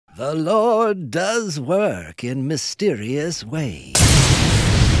The Lord does work in mysterious ways.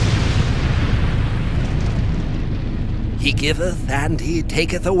 He giveth and he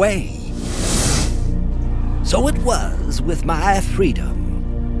taketh away. So it was with my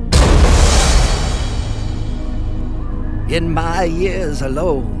freedom. In my years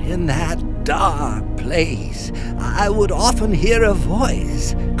alone in that dark place, I would often hear a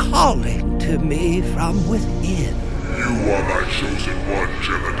voice calling to me from within. You are my chosen one,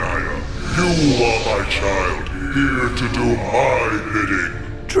 Jebediah. You are my child, here to do my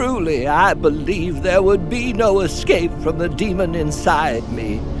bidding. Truly, I believed there would be no escape from the demon inside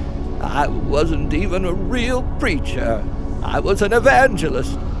me. I wasn't even a real preacher. I was an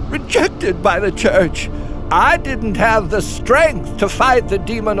evangelist, rejected by the church. I didn't have the strength to fight the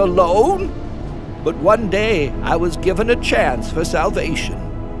demon alone. But one day, I was given a chance for salvation.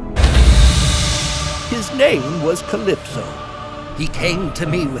 His name was Calypso. He came to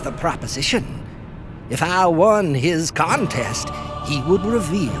me with a proposition. If I won his contest, he would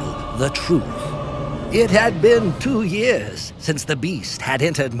reveal the truth. It had been 2 years since the beast had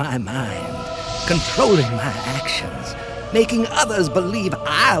entered my mind, controlling my actions, making others believe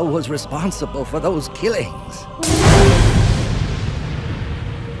I was responsible for those killings.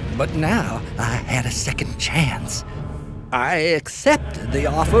 But now I had a second chance. I accepted the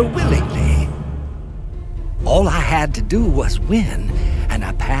offer willingly. All I had to do was win, and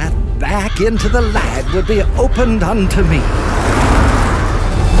a path back into the light would be opened unto me.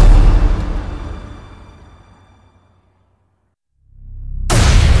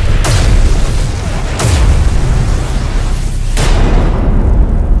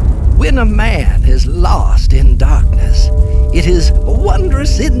 When a man is lost in darkness, it is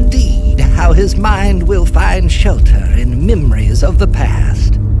wondrous indeed how his mind will find shelter in memories of the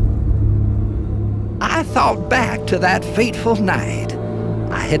past. I thought back to that fateful night.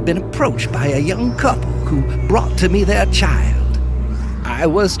 I had been approached by a young couple who brought to me their child. I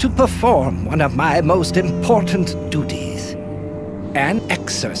was to perform one of my most important duties, an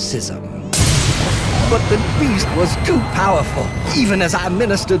exorcism. But the beast was too powerful, even as I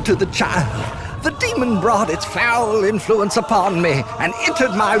ministered to the child. The demon brought its foul influence upon me and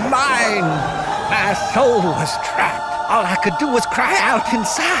entered my mind. My soul was trapped. All I could do was cry out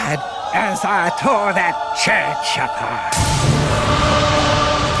inside as I tore that church apart.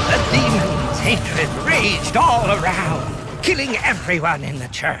 The demon's hatred raged all around, killing everyone in the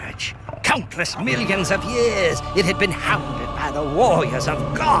church. Countless millions of years it had been hounded by the warriors of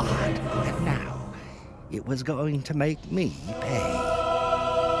God, and now it was going to make me pay.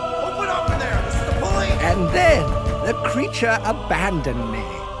 Open up in there! This is the police! And then the creature abandoned me,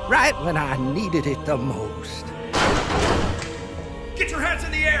 right when I needed it the most. Get your hands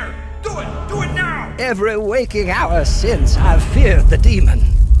in the air! Do it! Do it now! Every waking hour since, I've feared the demon.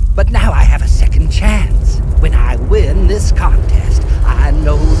 But now I have a second chance. When I win this contest, I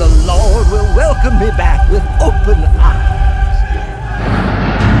know the Lord will welcome me back with open arms.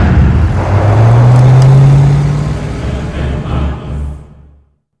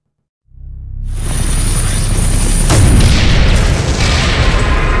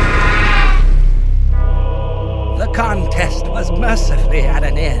 The contest was mercifully at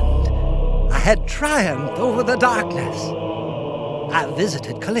an end. I had triumphed over the darkness. I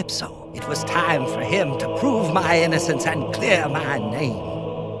visited Calypso. It was time for him to prove my innocence and clear my name.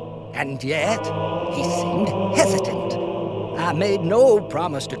 And yet, he seemed hesitant. I made no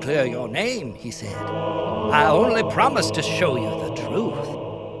promise to clear your name, he said. I only promised to show you the truth.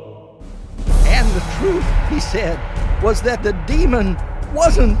 And the truth, he said, was that the demon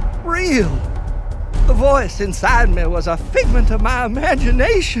wasn't real. The voice inside me was a figment of my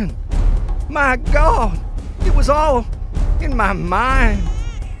imagination. My God, it was all in my mind.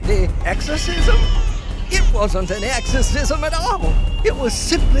 The exorcism? It wasn't an exorcism at all. It was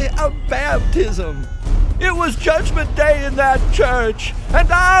simply a baptism. It was Judgment Day in that church, and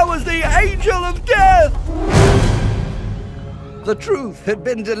I was the angel of death. The truth had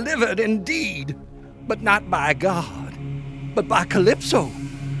been delivered indeed, but not by God, but by Calypso.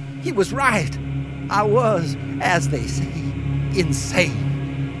 He was right. I was, as they say, insane.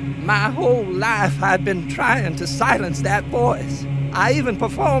 My whole life I'd been trying to silence that voice. I even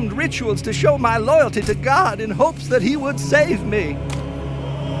performed rituals to show my loyalty to God in hopes that He would save me.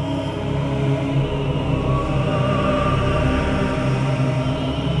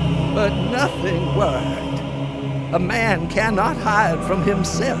 But nothing worked. A man cannot hide from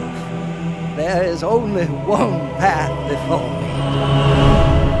himself. There is only one path before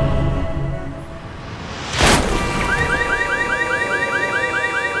me.